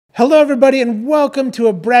Hello, everybody, and welcome to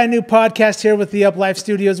a brand new podcast here with the Up Life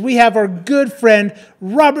Studios. We have our good friend,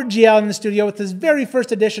 Robert G. Allen, in the studio with his very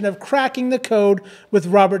first edition of Cracking the Code with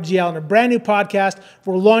Robert G. Allen, a brand new podcast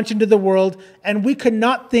we're launching to the world, and we could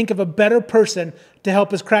not think of a better person to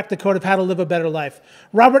help us crack the code of how to live a better life.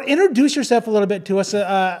 Robert, introduce yourself a little bit to us.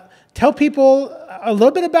 Tell people a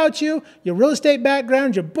little bit about you, your real estate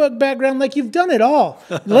background, your book background, like you've done it all.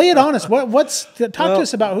 Lay it on us. Talk to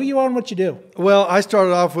us about who you are and what you do. Well, I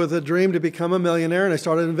started off with a dream to become a millionaire, and I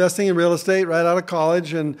started investing in real estate right out of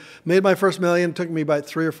college and made my first million. It took me about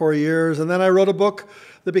 3 or 4 years. And then I wrote a book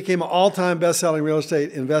that became an all-time best-selling real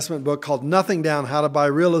estate investment book called Nothing Down, How to Buy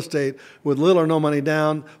Real Estate with Little or No Money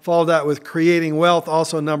Down. Followed that with Creating Wealth,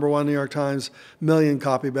 also #1 New York Times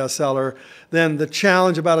million-copy bestseller. Then the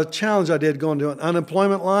challenge I did, going to an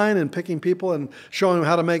unemployment line and picking people and showing them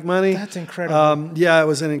how to make money. That's incredible. Yeah, it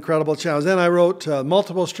was an incredible challenge. Then I wrote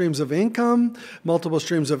multiple streams of income, multiple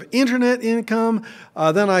streams of internet income.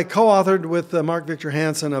 Then I co-authored with Mark Victor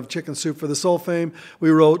Hansen of Chicken Soup for the Soul fame.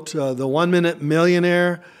 We wrote The 1 Minute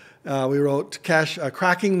Millionaire. We wrote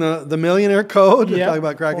Cracking the Millionaire Code. Yep, talk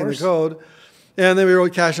about cracking the code. And then we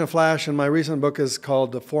wrote Cash in a Flash, and my recent book is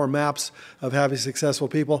called The 4 Maps of Happy, Successful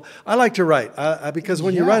People. I like to write, because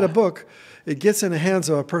when you write a book, it gets in the hands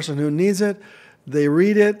of a person who needs it. They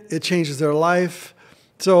read it. It changes their life.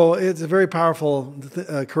 So it's a very powerful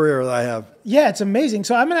career that I have. Yeah, it's amazing.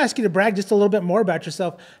 So I'm going to ask you to brag just a little bit more about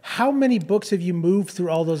yourself. How many books have you moved through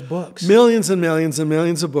all those books? Millions and millions and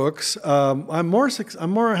millions of books. I'm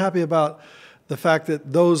more happy about the fact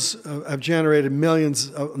that those have generated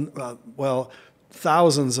millions,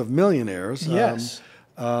 thousands of millionaires. Yes.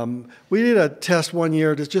 We did a test one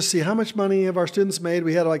year to just see how much money have our students made.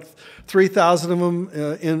 We had like 3,000 of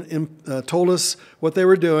them told us what they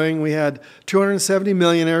were doing. We had 270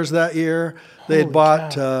 millionaires that year. They had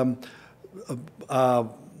bought,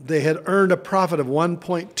 they had earned a profit of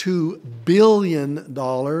 $1.2 billion.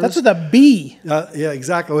 That's with a B. Yeah,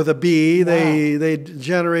 exactly. With a B. Wow. They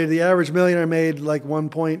generated, the average millionaire made like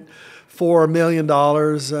 $1.4 million,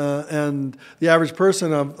 and the average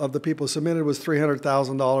person of the people who submitted was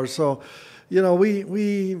 $300,000. So, you know,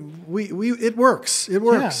 it works. It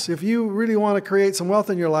works. Yeah. If you really want to create some wealth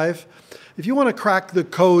in your life, if you want to crack the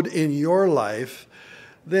code in your life,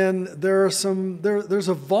 then there's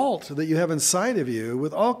a vault that you have inside of you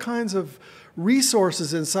with all kinds of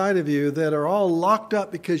resources inside of you that are all locked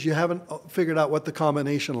up because you haven't figured out what the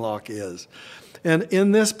combination lock is. And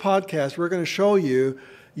in this podcast, we're going to show you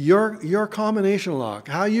your combination lock,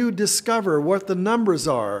 how you discover what the numbers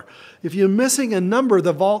are. If you're missing a number,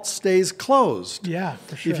 the vault stays closed. Yeah,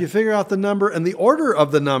 for sure. If you figure out the number and the order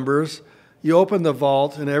of the numbers, you open the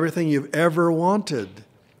vault and everything you've ever wanted.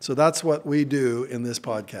 So that's what we do in this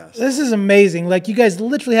podcast. This is amazing. Like, you guys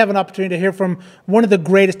literally have an opportunity to hear from one of the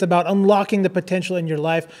greatest about unlocking the potential in your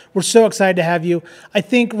life. We're so excited to have you. I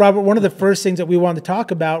think, Robert, one of the first things that we want to talk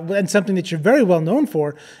about, and something that you're very well known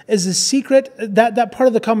for, is the secret, that part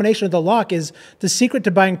of the combination of the lock is the secret to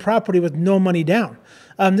buying property with no money down.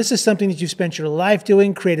 This is something that you've spent your life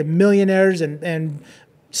doing, created millionaires and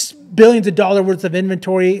billions of dollars worth of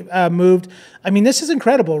inventory moved. I mean, this is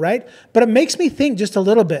incredible, right? But it makes me think just a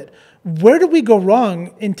little bit. Where do we go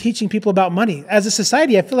wrong in teaching people about money? As a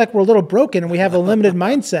society, I feel like we're a little broken and we have a limited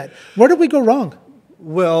mindset. Where do we go wrong?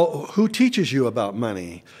 Well, who teaches you about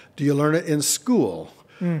money? Do you learn it in school?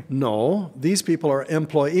 No, these people are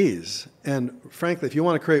employees. And frankly, if you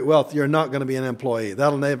want to create wealth, you're not going to be an employee.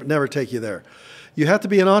 That'll never take you there. You have to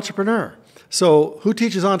be an entrepreneur. So who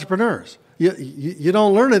teaches entrepreneurs? You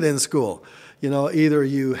don't learn it in school. You know, either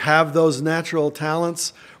you have those natural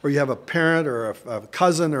talents, or you have a parent or a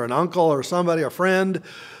cousin or an uncle or somebody, a friend,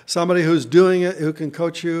 somebody who's doing it, who can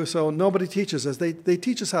coach you. So nobody teaches us. They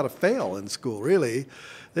teach us how to fail in school, really.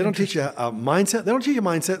 They don't teach you a mindset. They don't teach you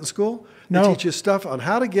mindset in school. They teach you stuff on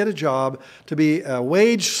how to get a job, to be a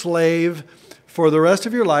wage slave for the rest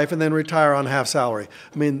of your life, and then retire on half salary.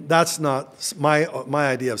 I mean, that's not my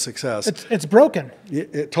idea of success. It's broken.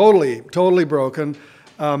 Totally broken.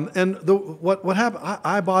 And what happened?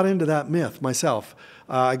 I bought into that myth myself.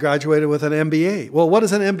 I graduated with an MBA. Well, what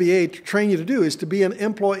does an MBA train you to do? Is to be an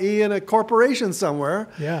employee in a corporation somewhere.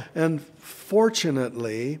 Yeah. And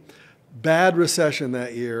fortunately, bad recession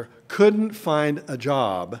that year, couldn't find a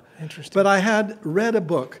job. Interesting. But I had read a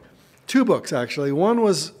book. 2 books, actually. One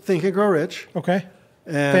was Think and Grow Rich. Okay.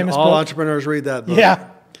 And Famous all book. entrepreneurs read that book. Yeah.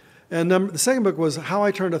 And the second book was How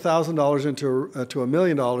I Turned $1,000 into $1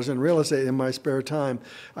 million in real estate in my spare time.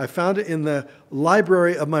 I found it in the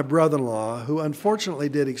library of my brother-in-law, who unfortunately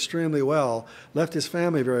did extremely well, left his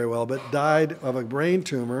family very well, but died of a brain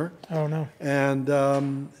tumor. Oh, no. And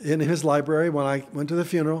in his library, when I went to the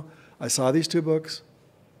funeral, I saw these two books,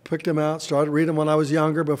 picked them out, started reading them when I was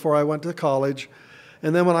younger before I went to college.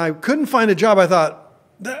 And then when I couldn't find a job, I thought,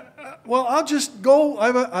 well, I'll just go.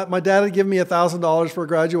 My dad had given me $1,000 for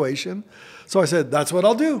graduation. So I said, that's what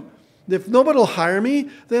I'll do. If nobody will hire me,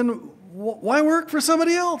 then why work for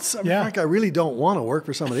somebody else? In fact, I really don't want to work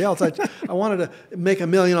for somebody else. I wanted to make $1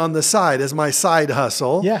 million on the side as my side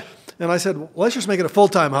hustle. Yeah. And I said, well, let's just make it a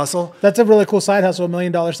full-time hustle. That's a really cool side hustle, $1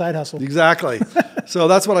 million side hustle. Exactly. So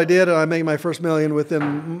that's what I did, and I made my first $1 million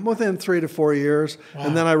within 3 to 4 years. Wow.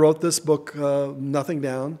 And then I wrote this book, Nothing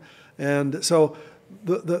Down. And so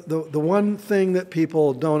the one thing that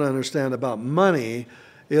people don't understand about money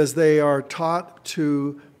is they are taught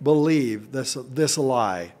to believe this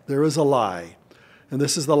lie. There is a lie, and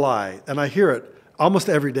this is the lie. And I hear it almost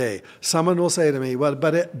every day. Someone will say to me,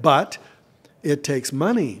 but it takes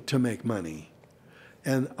money to make money.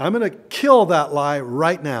 And I'm going to kill that lie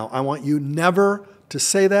right now. I want you never to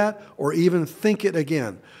say that or even think it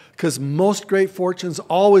again, because most great fortunes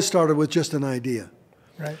always started with just an idea.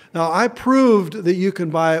 Right. Now, I proved that you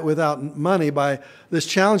can buy it without money by this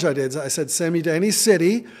challenge I did. I said, send me to any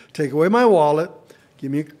city, take away my wallet,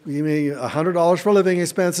 give me $100 for living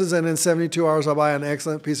expenses, and in 72 hours I'll buy an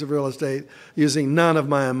excellent piece of real estate using none of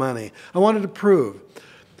my own money. I wanted to prove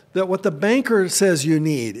that what the banker says you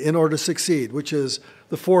need in order to succeed, which is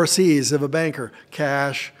the 4 C's of a banker: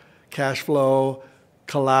 cash, cash flow,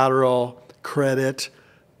 collateral, credit.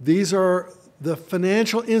 These are the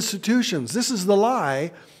financial institutions. This is the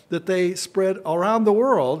lie that they spread around the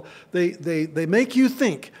world. They make you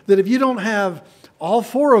think that if you don't have all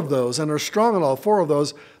 4 of those and are strong in all 4 of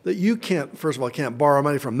those, that you can't, first of all, can't borrow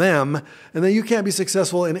money from them, and then you can't be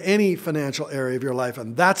successful in any financial area of your life.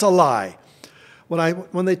 And that's a lie.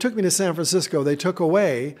 When they took me to San Francisco, they took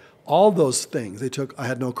away all those things. I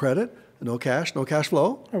had no credit, no cash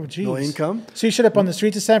flow, no income. So you showed up on the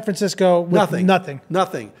streets of San Francisco with nothing.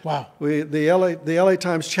 Nothing. Wow. The LA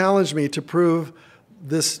Times challenged me to prove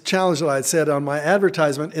this challenge that I had said on my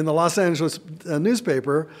advertisement in the Los Angeles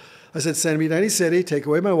newspaper. I said, send me to any city, take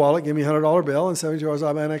away my wallet, give me a $100 bill, and 72 hours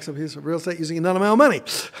I'll buy an excellent piece of real estate using none of my own money.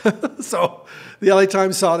 So the LA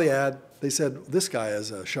Times saw the ad. They said, this guy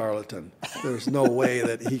is a charlatan. There's no way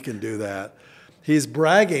that he can do that. He's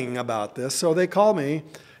bragging about this. So they called me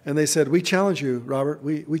and they said, we challenge you, Robert.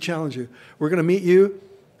 We challenge you. We're going to meet you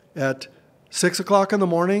at 6 o'clock in the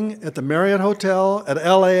morning at the Marriott Hotel at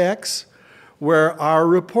LAX, where our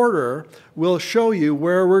reporter will show you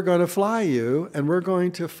where we're going to fly you. And we're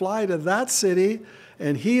going to fly to that city,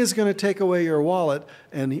 and he is going to take away your wallet,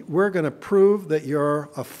 and we're going to prove that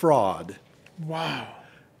you're a fraud. Wow.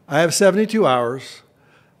 I have 72 hours.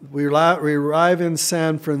 We arrive in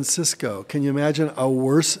San Francisco. Can you imagine a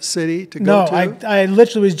worse city to go to? No, I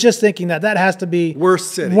literally was just thinking that. That has to be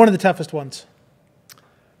worst city. One of the toughest ones.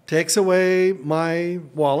 Takes away my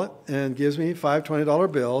wallet and gives me 5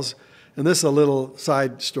 $20 bills. And this is a little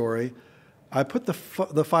side story. I put the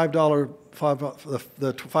 $5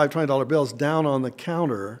 $20 bills down on the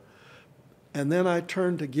counter, and then I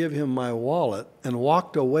turned to give him my wallet and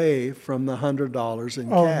walked away from the $100 in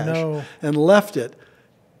cash and left it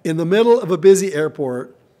in the middle of a busy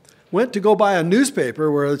airport. Went to go buy a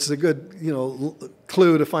newspaper where it's a good,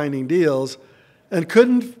 clue to finding deals, and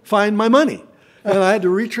couldn't find my money. And I had to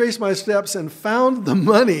retrace my steps and found the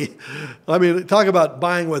money. I mean, talk about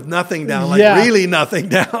buying with nothing down, really nothing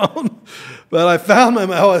down. But I found my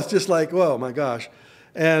money. I was just like, whoa, my gosh.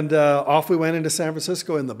 And off we went into San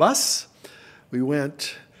Francisco in the bus. We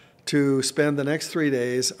went to spend the next 3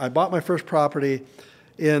 days. I bought my first property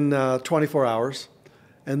in 24 hours.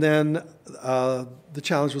 And then the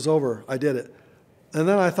challenge was over. I did it. And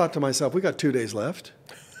then I thought to myself, we got 2 days left.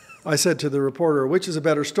 I said to the reporter, which is a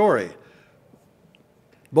better story?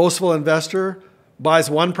 Boastful investor buys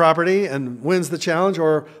one property and wins the challenge,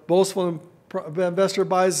 or boastful investor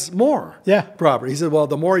buys more property? He said, well,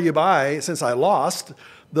 the more you buy, since I lost,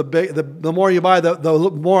 the more you buy,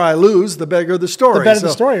 the more I lose, the bigger the story. The better the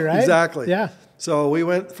story, right? Exactly. Yeah. So we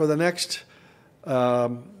went for the next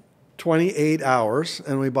 28 hours,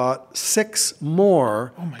 and we bought 6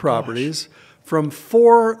 more properties from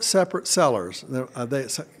 4 separate sellers.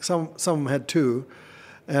 Some of them had 2.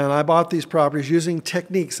 And I bought these properties using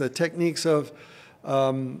the techniques of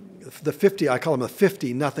the 50, I call them the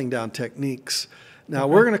 50 nothing down techniques. Now,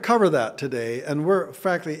 we're going to cover that today, and we're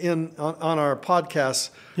frankly on our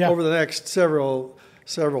podcasts over the next several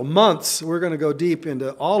several months, we're going to go deep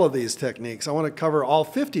into all of these techniques. I want to cover all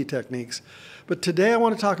 50 techniques. But today I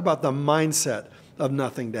want to talk about the mindset of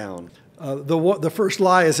nothing down. The first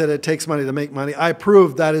lie is that it takes money to make money. I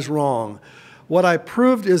proved that is wrong. What I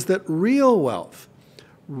proved is that real wealth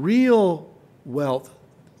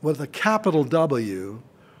with a capital W,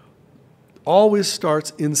 always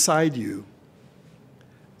starts inside you.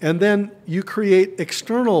 And then you create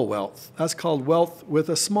external wealth. That's called wealth with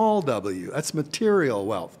a small w. That's material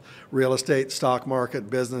wealth. Real estate, stock market,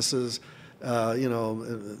 businesses, Forex,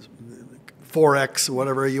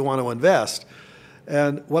 whatever you want to invest.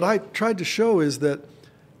 And what I tried to show is that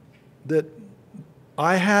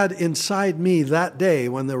I had inside me that day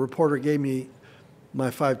when the reporter gave me my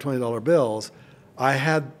 $5 $20 bills, I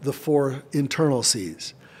had the 4 internal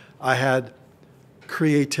C's. I had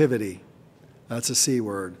creativity. That's a C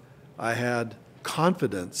word. I had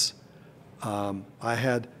confidence. I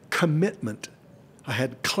had commitment. I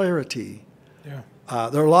had clarity. Yeah.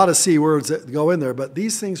 There are a lot of C words that go in there, but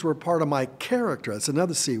these things were part of my character. That's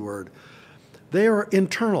another C word. They are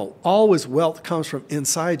internal. Always wealth comes from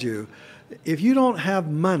inside you. If you don't have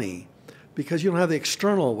money because you don't have the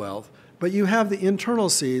external wealth, but you have the internal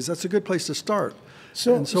C's, that's a good place to start.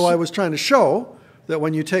 So I was trying to show that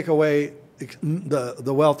when you take away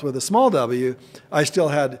the wealth with a small w, I still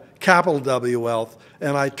had capital W wealth,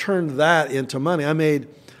 and I turned that into money. I made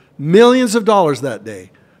millions of dollars that day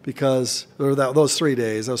because, or those 3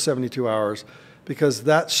 days, those 72 hours, because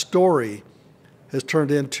that story has turned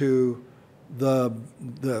into the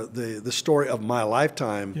story of my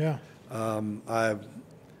lifetime. Yeah. I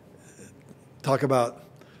talk about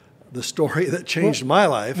the story that changed my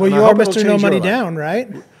life. Well, you are Mr. No Money Down, right?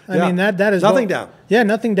 I mean, that is nothing down. Yeah,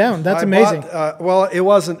 nothing down. That's amazing. Well, it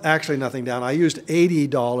wasn't actually nothing down. I used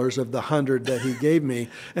 $80 of the 100 that he gave me,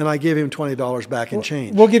 and I gave him $20 back in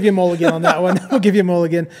change. We'll give you a mulligan on that one. We'll give you a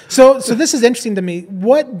mulligan. So this is interesting to me.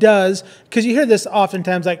 What does, because you hear this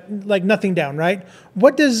oftentimes, like nothing down, right?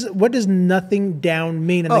 What does nothing down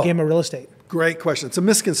mean in the game of real estate? Great question. It's a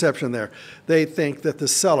misconception there. They think that the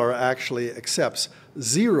seller actually accepts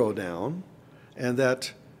 0 down, and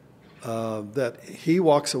that he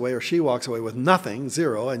walks away or she walks away with nothing,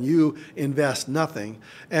 0, and you invest nothing.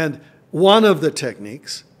 And one of the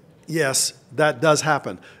techniques, yes, that does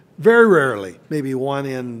happen. Very rarely, maybe 1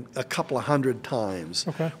 in a couple of 100 times,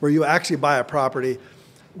 where you actually buy a property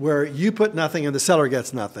where you put nothing and the seller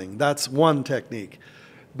gets nothing. That's one technique.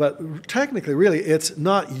 But technically, really, it's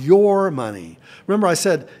not your money. Remember I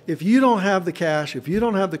said, if you don't have the cash, if you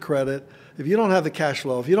don't have the credit, if you don't have the cash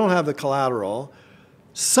flow, if you don't have the collateral,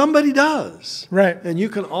 somebody does. Right. And you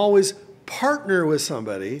can always partner with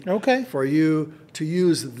somebody for you to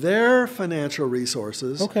use their financial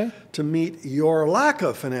resources to meet your lack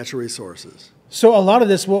of financial resources. So a lot of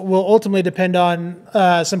this will ultimately depend on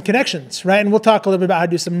some connections, right? And we'll talk a little bit about how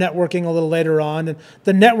to do some networking a little later on. And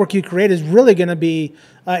the network you create is really going to be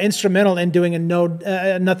instrumental in doing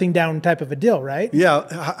a nothing down type of a deal, right?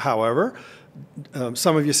 Yeah. However,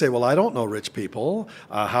 some of you say, well, I don't know rich people.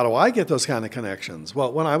 How do I get those kind of connections?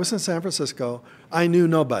 Well, when I was in San Francisco, I knew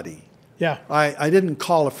nobody. Yeah. I didn't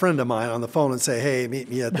call a friend of mine on the phone and say, hey, meet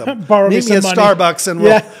me at Starbucks and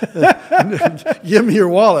we'll give me your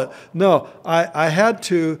wallet. No, I had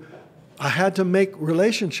to make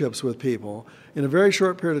relationships with people in a very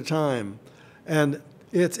short period of time. And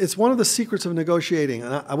it's one of the secrets of negotiating.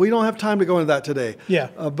 And we don't have time to go into that today. Yeah.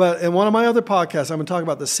 But in one of my other podcasts, I'm going to talk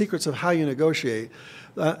about the secrets of how you negotiate.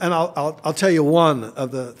 And I'll tell you one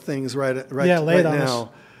of the things right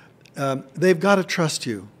now. They've got to trust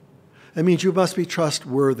you. That means you must be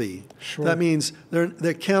trustworthy. Sure. That means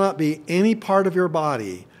there cannot be any part of your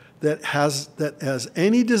body that has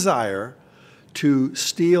any desire to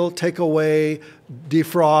steal, take away,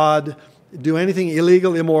 defraud, do anything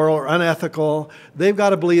illegal, immoral, or unethical. They've got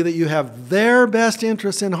to believe that you have their best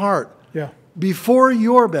interests in heart before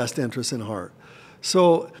your best interests in heart.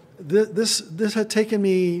 So this had taken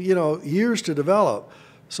me years to develop.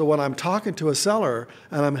 So when I'm talking to a seller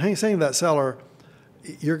and I'm saying to that seller,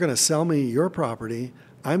 you're going to sell me your property,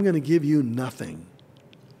 I'm going to give you nothing.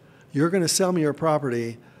 You're going to sell me your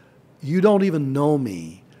property, you don't even know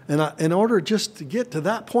me. And in order just to get to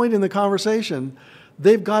that point in the conversation,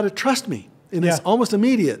 they've got to trust me. And it's almost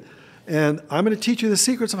immediate. And I'm going to teach you the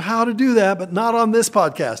secrets of how to do that, but not on this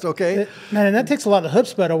podcast, okay? Man, and that takes a lot of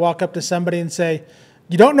chutzpah to walk up to somebody and say,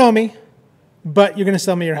 you don't know me, but you're going to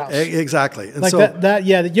sell me your house. Exactly. And like so,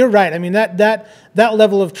 you're right. I mean, that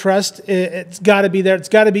level of trust, it's got to be there. It's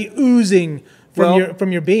got to be oozing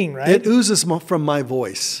from your being, right? It oozes from my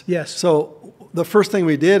voice. Yes. So the first thing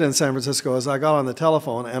we did in San Francisco is I got on the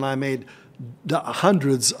telephone and I made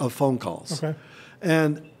hundreds of phone calls. Okay.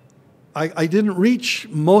 And I didn't reach,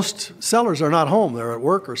 most sellers are not home. They're at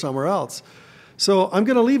work or somewhere else. So I'm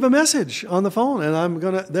going to leave a message on the phone, and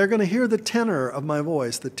they're going to hear the tenor of my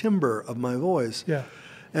voice, the timbre of my voice. Yeah.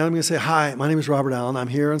 And I'm going to say, hi, my name is Robert Allen. I'm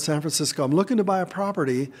here in San Francisco. I'm looking to buy a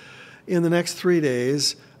property in the next 3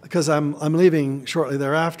 days because I'm leaving shortly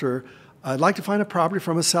thereafter. I'd like to find a property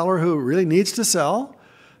from a seller who really needs to sell,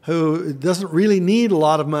 who doesn't really need a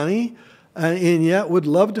lot of money, and yet would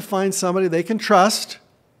love to find somebody they can trust,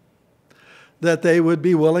 that they would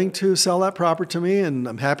be willing to sell that property to me, and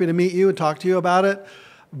I'm happy to meet you and talk to you about it.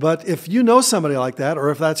 But if you know somebody like that,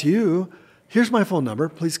 or if that's you, here's my phone number.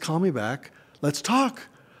 Please call me back. Let's talk.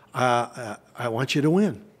 I want you to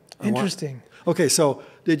win. Interesting. Okay, so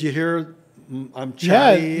did you hear I'm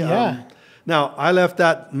chatty? Yeah. Now, I left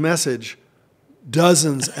that message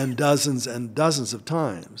dozens and dozens and dozens of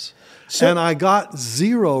times, and I got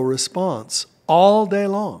zero response all day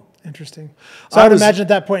long. Interesting. So I would imagine at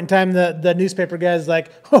that point in time, the newspaper guy's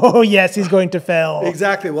like, oh, yes, he's going to fail.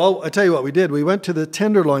 Exactly. Well, I tell you what we did. We went to the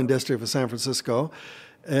Tenderloin district of San Francisco.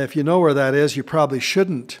 If you know where that is, you probably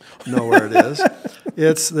shouldn't know where it is.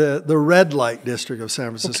 It's the red light district of San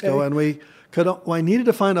Francisco. Okay. And I needed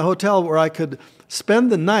to find a hotel where I could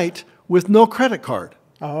spend the night with no credit card.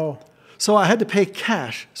 Oh. So I had to pay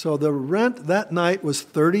cash. So the rent that night was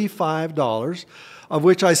 $35. Of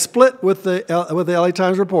which I split with the LA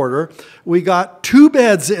Times reporter. We got 2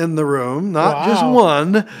 beds in the room, not just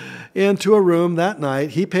one, into a room that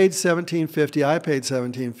night. He paid $1,750. I paid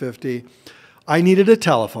 $1,750. I needed a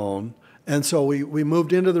telephone, and so we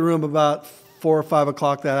moved into the room about 4 or 5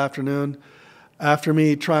 o'clock that afternoon. After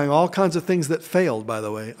me trying all kinds of things that failed, by the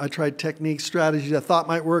way. I tried techniques, strategies I thought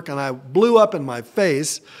might work, and I blew up in my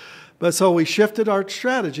face. But so we shifted our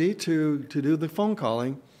strategy to do the phone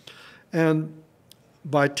calling, and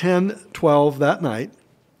by 10:12 that night,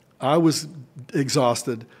 I was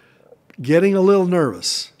exhausted, getting a little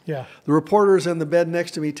nervous. Yeah. The reporter's in the bed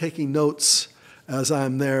next to me taking notes as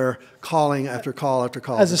I'm there calling after call after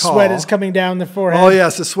call. As the sweat is coming down the forehead. Oh,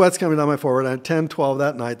 yes, the sweat's coming down my forehead. And at 10:12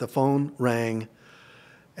 that night, the phone rang,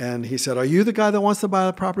 and he said, are you the guy that wants to buy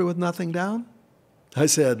the property with nothing down? I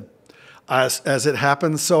said, as it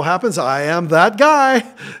happens, so happens, I am that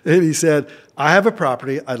guy. And he said, I have a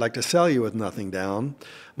property I'd like to sell you with nothing down.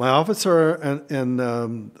 My office are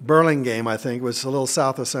in Burlingame, I think, which is a little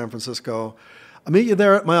south of San Francisco. I'll meet you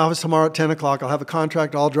there at my office tomorrow at 10 o'clock. I'll have a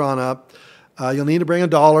contract all drawn up. You'll need to bring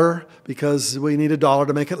 $1 because we need $1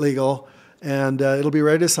 to make it legal, and it'll be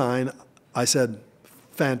ready to sign. I said,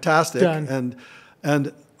 fantastic. Done.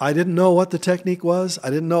 And I didn't know what the technique was. I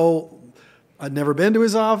didn't know. I'd never been to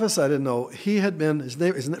his office. I didn't know he had been. His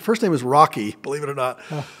first name was Rocky, believe it or not.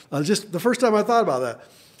 Oh. Just the first time I thought about that.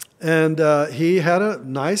 And he had a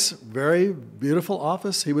nice, very beautiful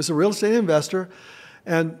office. He was a real estate investor.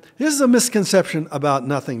 And this is a misconception about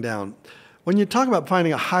nothing down. When you talk about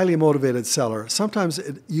finding a highly motivated seller, sometimes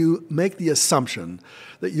you make the assumption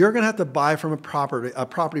that you're going to have to buy from a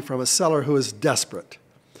property from a seller who is desperate.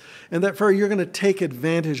 And that you're going to take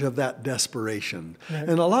advantage of that desperation. Right.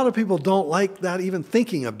 And a lot of people don't like that, even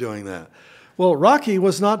thinking of doing that. Well, Rocky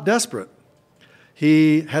was not desperate.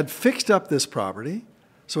 He had fixed up this property,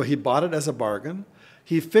 so he bought it as a bargain.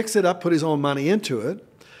 He fixed it up, put his own money into it.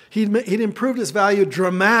 He'd improved its value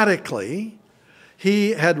dramatically.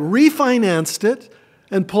 He had refinanced it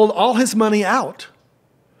and pulled all his money out.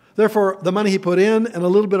 Therefore, the money he put in and a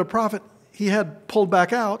little bit of profit he had pulled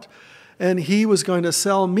back out. And he was going to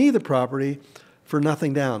sell me the property for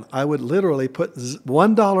nothing down. I would literally put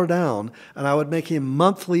 $1 down, and I would make him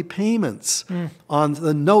monthly payments on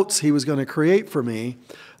the notes he was going to create for me.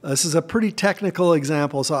 This is a pretty technical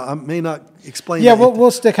example, so I may not explain. Yeah,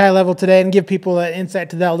 we'll stick high level today and give people an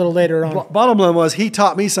insight to that a little later on. Bottom line was he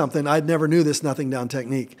taught me something. I never knew this nothing down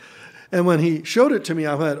technique. And when he showed it to me,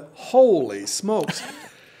 I went, holy smokes.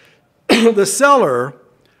 The seller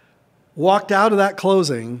walked out of that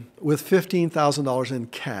closing with $15,000 in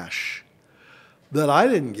cash that I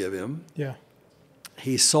didn't give him. Yeah.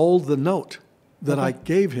 He sold the note that I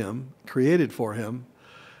gave him, created for him,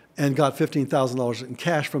 and got $15,000 in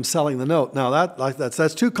cash from selling the note. Now,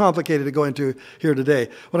 that's too complicated to go into here today.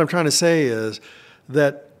 What I'm trying to say is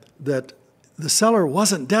that the seller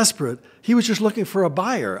wasn't desperate. He was just looking for a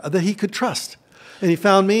buyer that he could trust. And he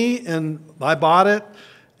found me, and I bought it,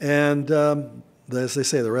 and as they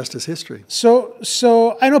say, the rest is history.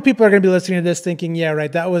 So I know people are going to be listening to this thinking, yeah,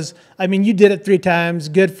 right, you did it 3 times,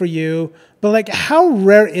 good for you. But like, how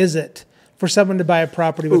rare is it for someone to buy a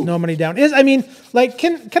property with no money down?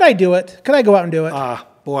 Can I do it? Could I go out and do it?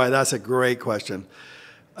 Boy, that's a great question.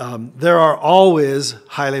 There are always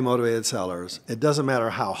highly motivated sellers. It doesn't matter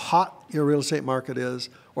how hot your real estate market is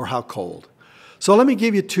or how cold. So let me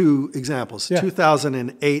give you two examples. Yeah.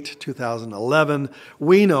 2008, 2011,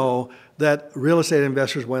 we know that real estate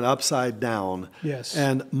investors went upside down. Yes.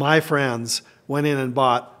 And my friends went in and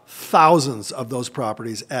bought thousands of those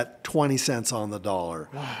properties at 20 cents on the dollar.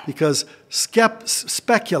 Wow. Because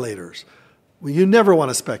speculators, well, you never want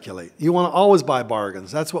to speculate. You want to always buy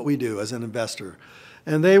bargains. That's what we do as an investor.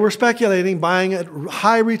 And they were speculating, buying at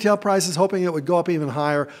high retail prices, hoping it would go up even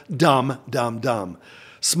higher. Dumb, dumb, dumb.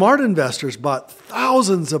 Smart investors bought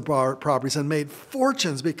thousands of properties and made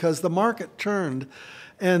fortunes because the market turned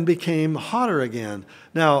and became hotter again.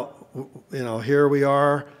 Now, you know, here we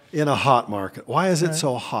are in a hot market. Why is it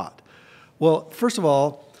so hot? Well, first of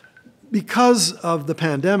all, because of the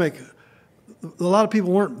pandemic, a lot of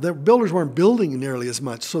people the builders weren't building nearly as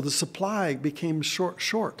much, so the supply became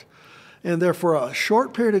short. And therefore, a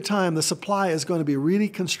short period of time, the supply is going to be really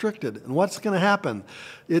constricted. And what's going to happen?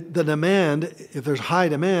 The demand, if there's high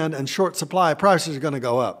demand and short supply, prices are going to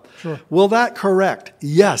go up. Sure. Will that correct?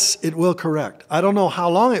 Yes, it will correct. I don't know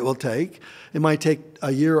how long it will take. It might take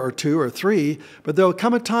a year or two or three, but there will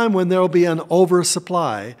come a time when there will be an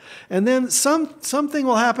oversupply. And then something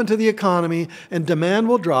will happen to the economy and demand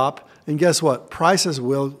will drop. And guess what? Prices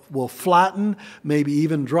will flatten, maybe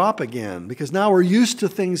even drop again, because now we're used to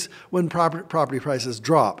things when property prices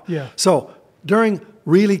drop. Yeah. So during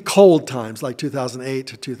really cold times like 2008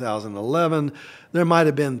 to 2011, there might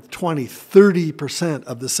have been 20, 30%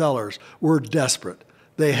 of the sellers were desperate.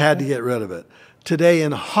 They had to get rid of it. Today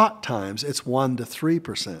in hot times, it's 1 to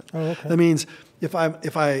 3%. Oh, okay. That means if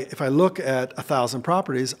I look at 1,000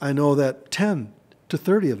 properties, I know that 10 to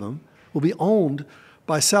 30 of them will be owned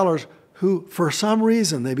by sellers who, for some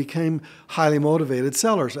reason, they became highly motivated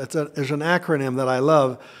sellers. There's an acronym that I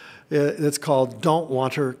love. It's called don't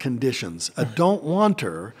wanter conditions. A don't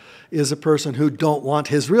wanter is a person who don't want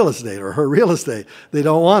his real estate or her real estate. They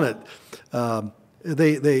don't want it.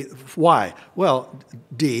 Why? Well,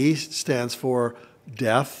 D stands for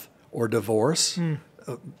death or divorce. Do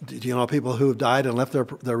you know people who have died and left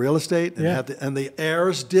their real estate and, and the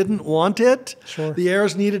heirs didn't want it? Sure. The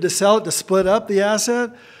heirs needed to sell it to split up the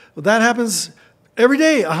asset. Well, that happens every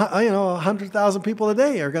day. 100,000 people a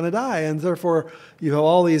day are going to die, and therefore you have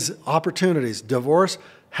all these opportunities. Divorce,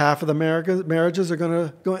 half of the marriages are going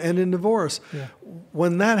to go end in divorce. Yeah.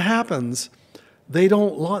 When that happens, they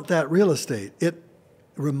don't want that real estate. It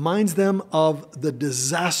reminds them of the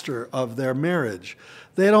disaster of their marriage.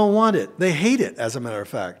 They don't want it. They hate it, as a matter of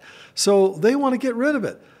fact. So they want to get rid of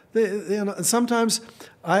it. And sometimes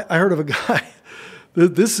I heard of a guy,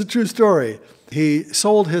 this is a true story. He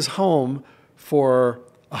sold his home for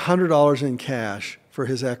 $100 in cash for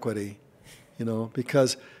his equity,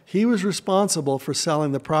 because he was responsible for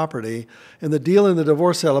selling the property. And the deal in the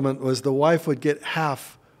divorce settlement was the wife would get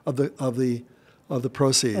half of the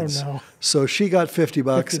proceeds. Oh, no. So she got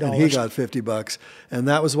 $50 and he got $50. And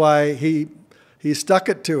that was why he stuck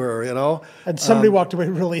it to her, And somebody walked away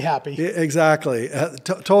really happy. Exactly.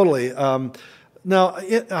 Totally. Now,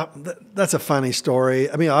 that's a funny story.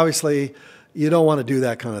 I mean, obviously, you don't want to do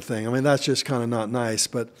that kind of thing. I mean, that's just kind of not nice.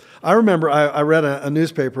 But I remember I read a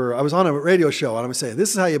newspaper. I was on a radio show, and I was saying, this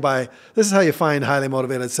is how you find highly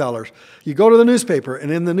motivated sellers. You go to the newspaper,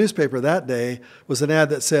 and in the newspaper that day was an ad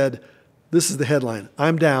that said, this is the headline,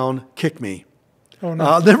 "I'm down, kick me." Oh, no.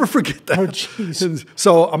 I'll never forget that. Oh, jeez.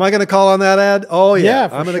 So am I going to call on that ad? Oh, yeah.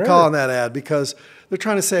 I'm going to sure. call on that ad because they're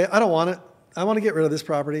trying to say, I don't want it. I want to get rid of this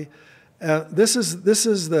property. This is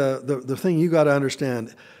the thing you got to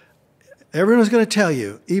understand. Everyone's going to tell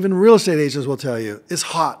you, even real estate agents will tell you, it's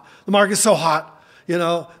hot. The market's so hot. They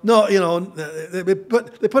put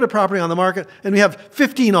a property on the market and we have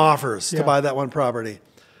 15 offers to buy that one property.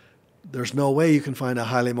 There's no way you can find a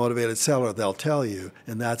highly motivated seller, they'll tell you,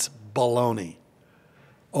 and that's baloney.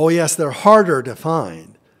 Oh, yes, they're harder to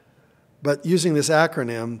find. But using this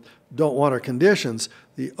acronym, don't want our conditions,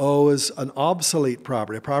 the O is an obsolete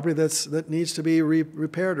property, a property that needs to be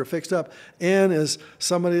repaired or fixed up. N is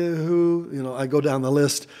somebody who, I go down the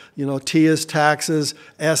list, T is taxes,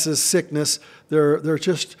 S is sickness. There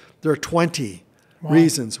are 20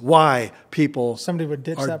 reasons why people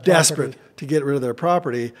are desperate to get rid of their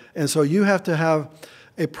property. And so you have to have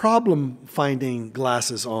a problem-finding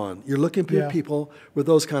glasses on. You're looking for people with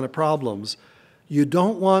those kind of problems. You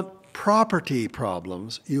don't want property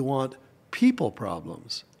problems. You want people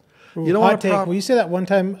problems. Ooh, you don't want will you say that one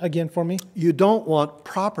time again for me? You don't want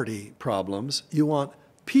property problems. You want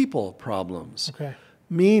people problems. Okay.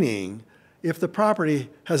 Meaning, if the property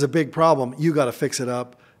has a big problem, you got to fix it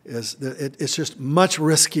up. It's just much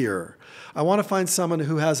riskier. I want to find someone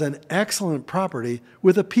who has an excellent property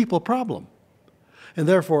with a people problem. And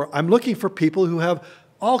therefore, I'm looking for people who have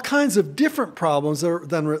all kinds of different problems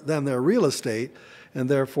than their real estate. And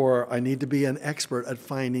therefore, I need to be an expert at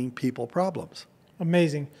finding people problems.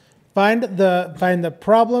 Amazing. Find the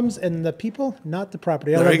problems in the people, not the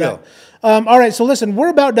property. There you go. All right, so listen, we're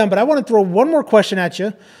about done, but I want to throw one more question at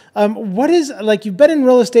you. What is, like, you've been in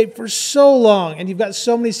real estate for so long, and you've got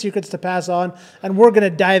so many secrets to pass on, and we're going to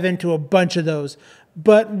dive into a bunch of those.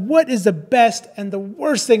 But what is the best and the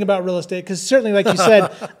worst thing about real estate? Because certainly, like you said,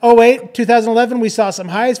 08, 2011, we saw some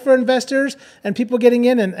highs for investors and people getting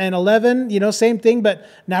in, and 11, same thing. But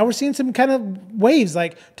now we're seeing some kind of waves.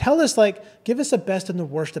 Like, tell us, give us the best and the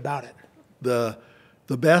worst about it. The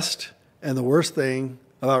best and the worst thing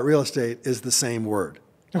about real estate is the same word.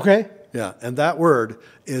 Okay. Yeah, and that word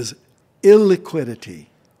is illiquidity.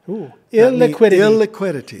 Ooh, illiquidity.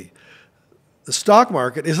 Illiquidity. The stock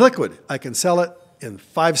market is liquid. I can sell it in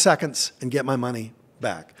 5 seconds and get my money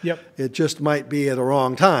back. Yep. It just might be at a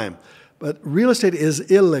wrong time. But real estate is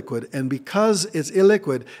illiquid, and because it's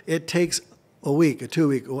illiquid, it takes a week, a 2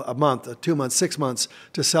 week, a month, a 2 months, 6 months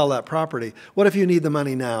to sell that property. What if you need the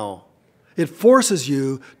money now? It forces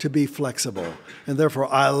you to be flexible. And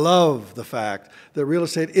therefore, I love the fact that real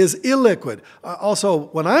estate is illiquid. Also,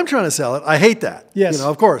 when I'm trying to sell it, I hate that. Yes.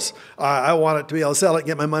 Of course, I want it to be able to sell it and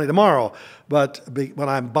get my money tomorrow. But when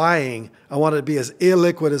I'm buying, I want it to be as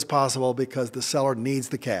illiquid as possible because the seller needs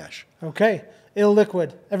the cash. Okay.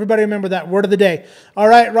 Illiquid. Everybody remember that word of the day. All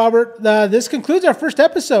right, Robert, this concludes our first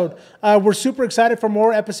episode. We're super excited for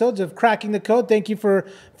more episodes of Cracking the Code. Thank you for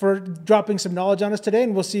dropping some knowledge on us today,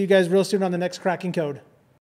 and we'll see you guys real soon on the next Cracking Code.